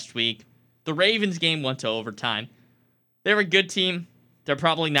Chargers last week. The Ravens game went to overtime. They're a good team. They're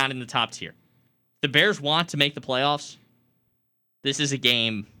probably not in the top tier. The Bears want to make the playoffs. This is a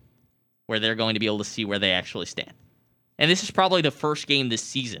game where they're going to be able to see where they actually stand. And this is probably the first game this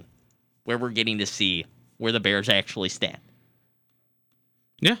season where we're getting to see where the Bears actually stand.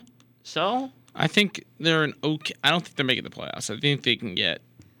 Yeah. So? I think they're an okay... I don't think they're making the playoffs. I think they can get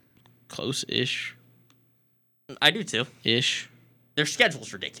close-ish. I do too. Ish. Their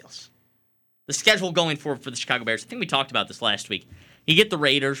schedule's ridiculous. The schedule going forward for the Chicago Bears, I think we talked about this last week. You get the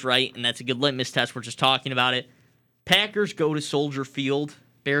Raiders, right? And that's a good litmus test. We're just talking about it. Packers go to Soldier Field.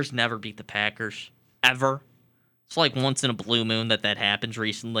 Bears never beat the Packers. Ever. It's like once in a blue moon that happens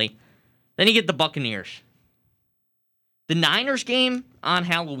recently. Then you get the Buccaneers. The Niners game on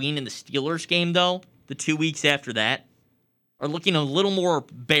Halloween and the Steelers game, though, the 2 weeks after that, are looking a little more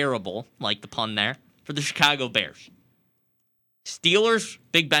bearable, like the pun there, for the Chicago Bears. Steelers,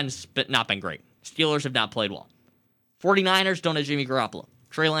 Big Ben's not been great. Steelers have not played well. 49ers don't have Jimmy Garoppolo.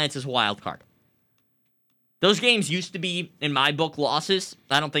 Trey Lance is a wild card. Those games used to be, in my book, losses.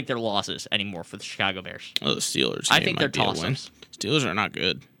 I don't think they're losses anymore for the Chicago Bears. Oh, the Steelers. I think they're toss-ups. Steelers are not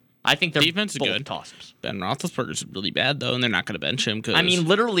good. I think their defense is good. Toss-ups. Ben Roethlisberger's really bad, though, and they're not going to bench him. I mean,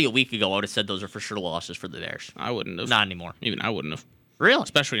 literally a week ago, I would have said those are for sure losses for the Bears. I wouldn't have. Not anymore. Even I wouldn't have. Really?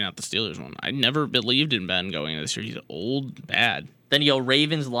 Especially not the Steelers one. I never believed in Ben going into this year. He's old, bad. Then you go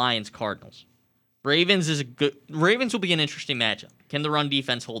Ravens, Lions, Cardinals. Ravens will be an interesting matchup. Can the run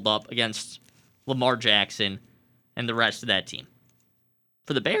defense hold up against Lamar Jackson and the rest of that team?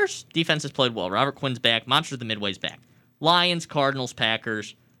 For the Bears, defense has played well. Robert Quinn's back. Monster of the Midway's back. Lions, Cardinals,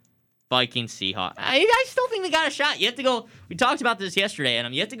 Packers, Vikings, Seahawks. I still think they got a shot. You have to go. We talked about this yesterday,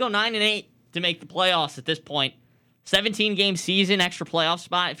 Adam. You have to go 9-8 to make the playoffs at this point. 17-game season, extra playoff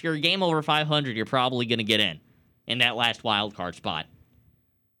spot. If you're a game over 500, you're probably going to get in that last wild card spot.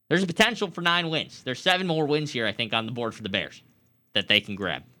 There's a potential for 9 wins. There's 7 more wins here, I think, on the board for the Bears that they can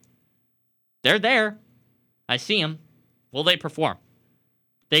grab. They're there. I see them. Will they perform?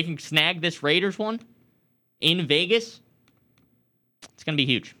 They can snag this Raiders one in Vegas. It's going to be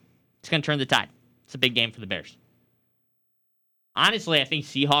huge. It's going to turn the tide. It's a big game for the Bears. Honestly, I think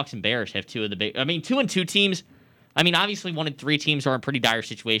Seahawks and Bears have 2 of the big... 2-2 teams. Obviously 1-3 teams are in pretty dire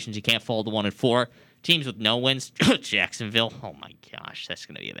situations. You can't fall to 1-4. Teams with no wins, Jacksonville, oh my gosh, that's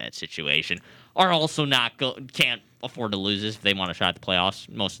going to be a bad situation, are also can't afford to lose this if they want a shot at the playoffs.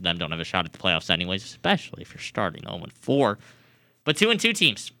 Most of them don't have a shot at the playoffs anyways, especially if you're starting 0-4. But 2-2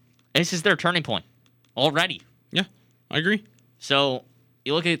 teams, this is their turning point already. Yeah, I agree. So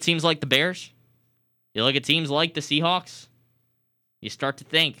you look at teams like the Bears, you look at teams like the Seahawks, you start to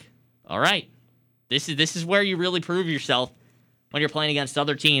think, all right, this is where you really prove yourself when you're playing against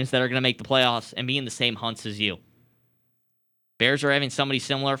other teams that are going to make the playoffs and be in the same hunts as you. Bears are having somebody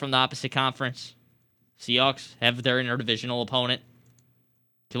similar from the opposite conference. Seahawks have their interdivisional opponent.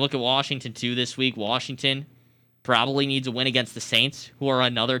 You can look at Washington, too, this week. Washington probably needs a win against the Saints, who are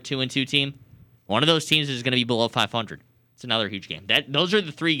another 2-2 team. One of those teams is going to be below 500. It's another huge game. Those are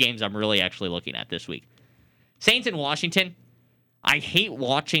the 3 games I'm really actually looking at this week. Saints and Washington. I hate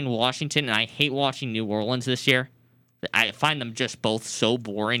watching Washington, and I hate watching New Orleans this year. I find them just both so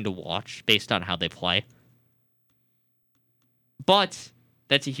boring to watch based on how they play. But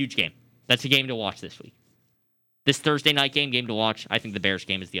that's a huge game. That's a game to watch this week. This Thursday night game to watch. I think the Bears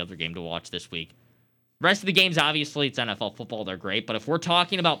game is the other game to watch this week. The rest of the games, obviously, it's NFL football. They're great. But if we're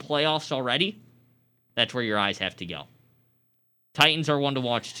talking about playoffs already, that's where your eyes have to go. Titans are one to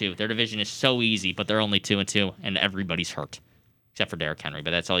watch, too. Their division is so easy, but they're only 2-2, and everybody's hurt. Except for Derrick Henry,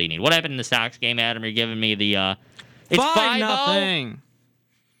 but that's all you need. What happened in the Sox game, Adam? You're giving me the... It's 5-0.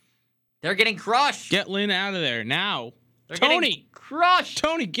 They're getting crushed. Get Lynn out of there now. They're Tony, crushed.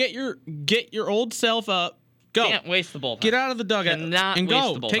 Tony, get your old self up. Go. Can't waste the bullpen. Get out of the dugout and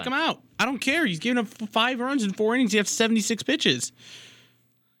go. Take him out. I don't care. He's giving up 5 runs in 4 innings. He has 76 pitches.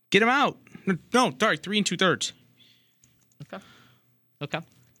 Get him out. No, sorry, 3 2/3. Okay.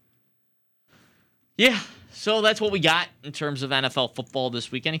 Yeah, so that's what we got in terms of NFL football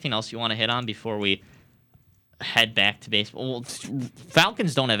this week. Anything else you want to hit on before we head back to baseball? Well,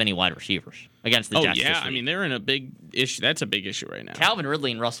 Falcons don't have any wide receivers against the Jets this week. I mean, they're in a big issue. That's a big issue right now. Calvin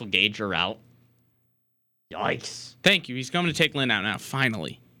Ridley and Russell Gage are out. Yikes. Thank you. He's coming to take Lynn out now,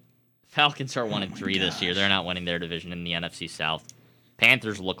 finally. Falcons are 1-3 this year. They're not winning their division in the NFC South.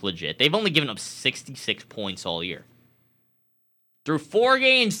 Panthers look legit. They've only given up 66 points all year. Through 4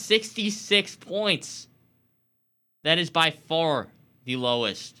 games, 66 points. That is by far the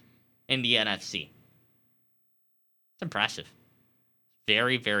lowest in the NFC. It's impressive.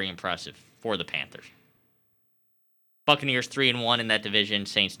 Very, very impressive for the Panthers. Buccaneers 3-1 in that division.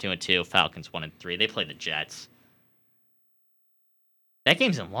 Saints 2-2. Falcons 1-3. They play the Jets. That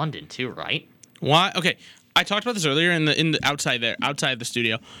game's in London too, right? Why? Okay, I talked about this earlier in the outside the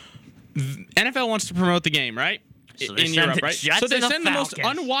studio. NFL wants to promote the game, right? So in Europe, right? So they send the most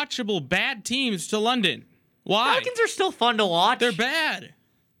unwatchable bad teams to London. Why? Falcons are still fun to watch. They're bad.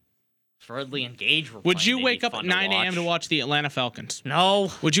 Ridley and Gage were Would you playing. wake up at 9 a.m. to watch the Atlanta Falcons?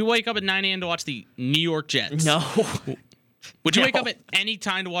 No. Would you wake up at 9 a.m. to watch the New York Jets? No. Would you wake up at any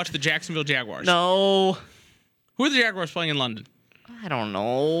time to watch the Jacksonville Jaguars? No. Who are the Jaguars playing in London? I don't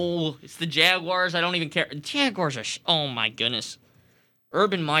know. It's the Jaguars. I don't even care. Jaguars are... oh, my goodness.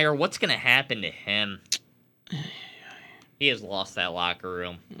 Urban Meyer, what's going to happen to him? He has lost that locker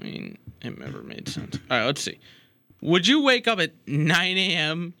room. I mean, it never made sense. All right, let's see. Would you wake up at 9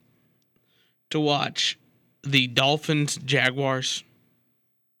 a.m. to watch the Dolphins Jaguars?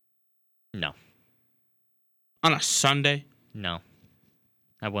 No. On a Sunday? No.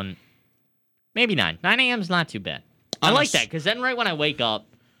 I wouldn't. Maybe 9. 9 a.m. is not too bad. I like that, because then right when I wake up,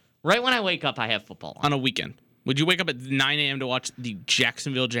 I have football on. On a weekend. Would you wake up at 9 a.m. to watch the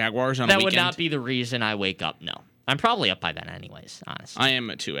Jacksonville Jaguars on a weekend? That would not be the reason I wake up, no. I'm probably up by then anyways, honestly. I am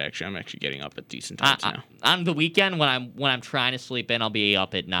at 2, actually. I'm actually getting up at decent times now. On the weekend, when I'm trying to sleep in, I'll be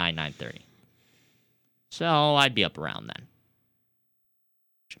up at 9:30. So I'd be up around then.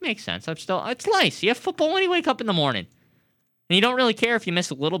 Which makes sense. It's nice. You have football when you wake up in the morning. And you don't really care if you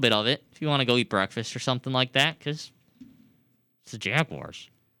miss a little bit of it, if you want to go eat breakfast or something like that, because it's the Jaguars.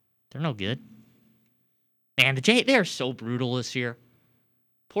 They're no good. Man, they're so brutal this year.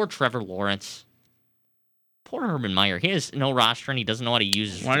 Poor Trevor Lawrence. Poor Urban Meyer. He has no roster, and he doesn't know how to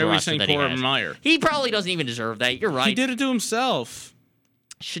use his roster. Why are we saying poor Urban Meyer? He probably doesn't even deserve that. You're right. He did it to himself.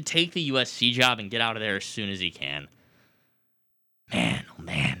 Should take the USC job and get out of there as soon as he can. Man, oh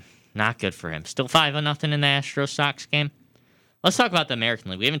man. Not good for him. Still 5-0 in the Astros-Sox game. Let's talk about the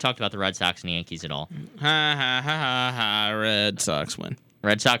American League. We haven't talked about the Red Sox and Yankees at all. Ha, ha, ha, ha, ha. Red Sox win.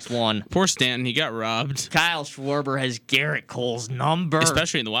 Red Sox won. Poor Stanton. He got robbed. Kyle Schwarber has Garrett Cole's number.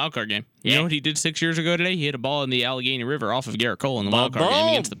 Especially in the wild card game. You know what he did 6 years ago today? He hit a ball in the Allegheny River off of Garrett Cole in the wild card game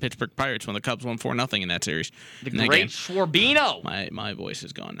against the Pittsburgh Pirates when the Cubs won 4-0 in that series. The great Schwarbino. My voice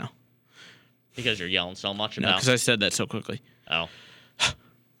is gone now. Because you're yelling so much about. No, because I said that so quickly. Oh.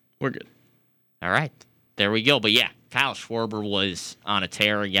 We're good. All right. There we go. But yeah, Kyle Schwarber was on a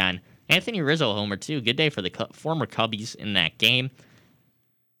tear again. Anthony Rizzo homer too. Good day for the former Cubbies in that game.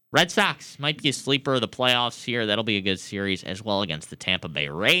 Red Sox might be a sleeper of the playoffs here. That'll be a good series as well against the Tampa Bay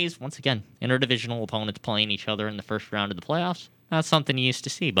Rays. Once again, interdivisional opponents playing each other in the first round of the playoffs. Not something you used to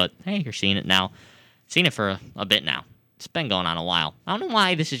see, but hey, you're seeing it now. Seen it for a bit now. It's been going on a while. I don't know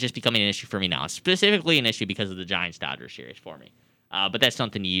why this is just becoming an issue for me now. It's specifically an issue because of the Giants-Dodgers series for me. But that's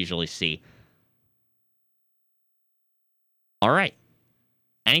something you usually see. All right.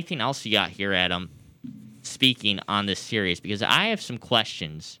 Anything else you got here, Adam, speaking on this series? Because I have some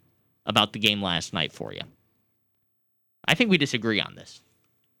questions about the game last night for you. I think we disagree on this.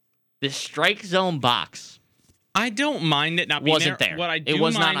 The strike zone box. I don't mind it not being wasn't there. What I do it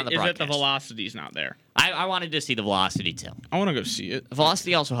was mind not on the is broadcast. that the velocity's not there. I wanted to see the velocity too. I want to go see it.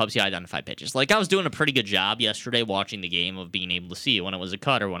 Velocity also helps you identify pitches. Like, I was doing a pretty good job yesterday watching the game of being able to see when it was a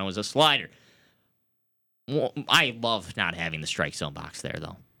cutter, when it was a slider. Well, I love not having the strike zone box there,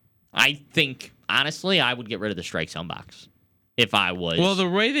 though. I think, honestly, I would get rid of the strike zone box if I was. Well, the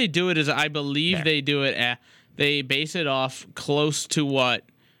way they do it is I believe they do it they base it off close to what,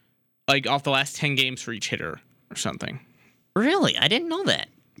 like off the last 10 games for each hitter or something. Really? I didn't know that.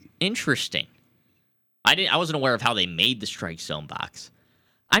 Interesting. I wasn't aware of how they made the strike zone box.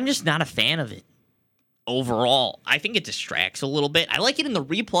 I'm just not a fan of it overall. I think it distracts a little bit. I like it in the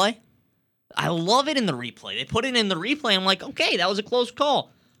replay. I love it in the replay. They put it in the replay. I'm like, okay, that was a close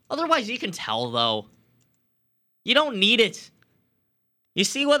call. Otherwise, you can tell, though. You don't need it. You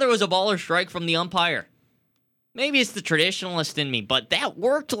see whether it was a ball or strike from the umpire. Maybe it's the traditionalist in me, but that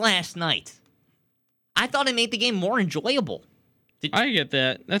worked last night. I thought it made the game more enjoyable. I get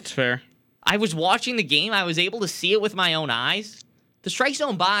that. That's fair. I was watching the game. I was able to see it with my own eyes. The strike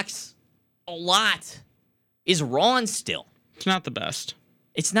zone box, a lot, is wrong still. It's not the best.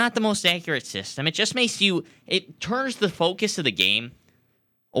 It's not the most accurate system. It just it turns the focus of the game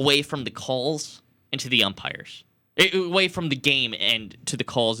away from the calls and to the umpires. Away from the game and to the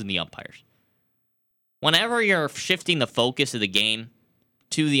calls and the umpires. Whenever you're shifting the focus of the game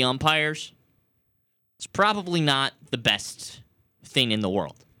to the umpires, it's probably not the best thing in the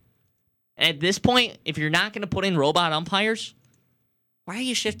world. At this point, if you're not going to put in robot umpires, why are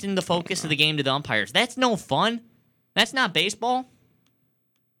you shifting the focus of the game to the umpires? That's no fun. That's not baseball.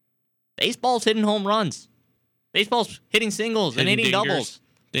 Baseball's hitting home runs. Baseball's hitting singles and hitting doubles.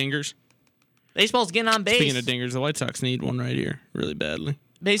 Dingers. Baseball's getting on base. Speaking of dingers, the White Sox need one right here really badly.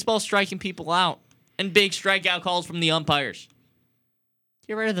 Baseball's striking people out. And big strikeout calls from the umpires.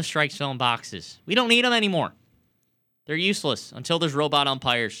 Get rid of the strike zone boxes. We don't need them anymore. They're useless until there's robot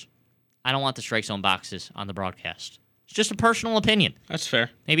umpires. I don't want the strike zone boxes on the broadcast. It's just a personal opinion. That's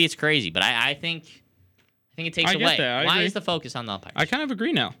fair. Maybe it's crazy, but I think it takes away. Why is the focus on the umpires? I kind of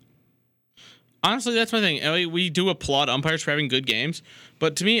agree now. Honestly, that's my thing. We do applaud umpires for having good games,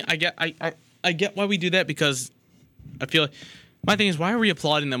 but to me, I get why we do that because I feel like my thing is, why are we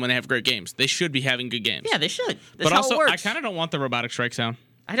applauding them when they have great games? They should be having good games. Yeah, they should. That's but how also, it works. I kind of don't want the robotic strike zone.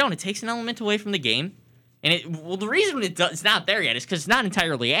 I don't. It takes an element away from the game, and the reason it's not there yet is because it's not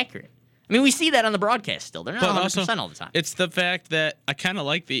entirely accurate. I mean, we see that on the broadcast still. They're not 100% all the time. It's the fact that I kind of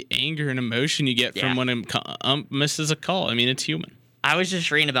like the anger and emotion you get from when a misses a call. I mean, it's human. I was just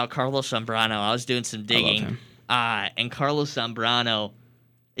reading about Carlos Zambrano. I was doing some digging. I love him. And Carlos Zambrano,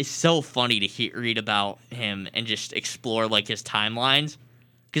 it's so funny to read about him and just explore like his timelines.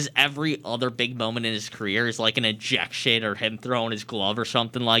 Because every other big moment in his career is like an ejection or him throwing his glove or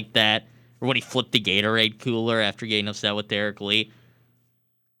something like that. Or when he flipped the Gatorade cooler after getting upset with Derek Lee.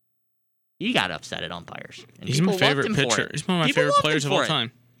 He got upset at umpires. And He's my favorite pitcher. He's one of my favorite players of all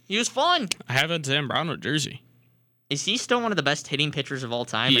time. He was fun. I have a Zambrano jersey. Is he still one of the best hitting pitchers of all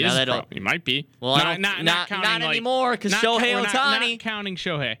time? He might be. Well, not anymore because Shohei Ohtani. Not counting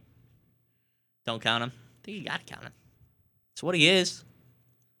Shohei. Don't count him. I think you got to count him. It's what he is.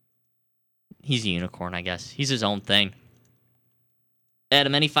 He's a unicorn, I guess. He's his own thing.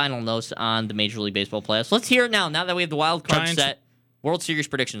 Adam, any final notes on the Major League Baseball playoffs? Let's hear it now. Now that we have the wild card set. World Series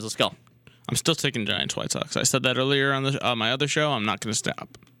predictions. Let's go. I'm still taking Giants White Sox. I said that earlier on my other show. I'm not going to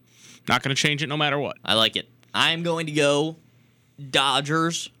stop. Not going to change it no matter what. I like it. I'm going to go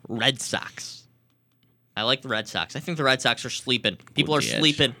Dodgers Red Sox. I like the Red Sox. I think the Red Sox are sleeping. People are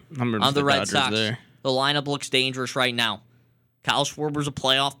sleeping on the Red Sox. The lineup looks dangerous right now. Kyle Schwarber's a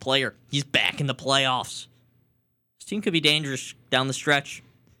playoff player. He's back in the playoffs. This team could be dangerous down the stretch.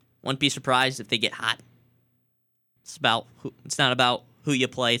 Wouldn't be surprised if they get hot. It's not about who you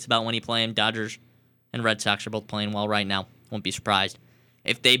play. It's about when you play them. Dodgers and Red Sox are both playing well right now. Won't be surprised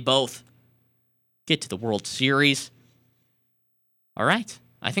if they both get to the World Series. All right.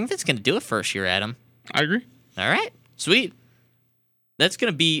 I think that's going to do it for us here, Adam. I agree. All right. Sweet. That's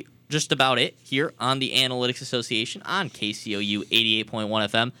going to be just about it here on the Analytics Association on KCOU 88.1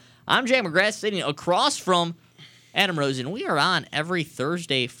 FM. I'm Jay McGrath sitting across from Adam Rosen. We are on every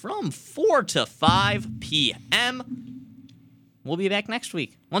Thursday from 4 to 5 p.m. We'll be back next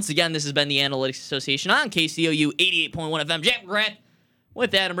week. Once again, this has been the Analytics Association on KCOU 88.1 FM. Jay McGrath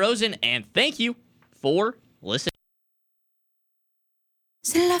with Adam Rosen, and thank you for listening.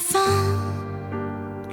 C'est la fin.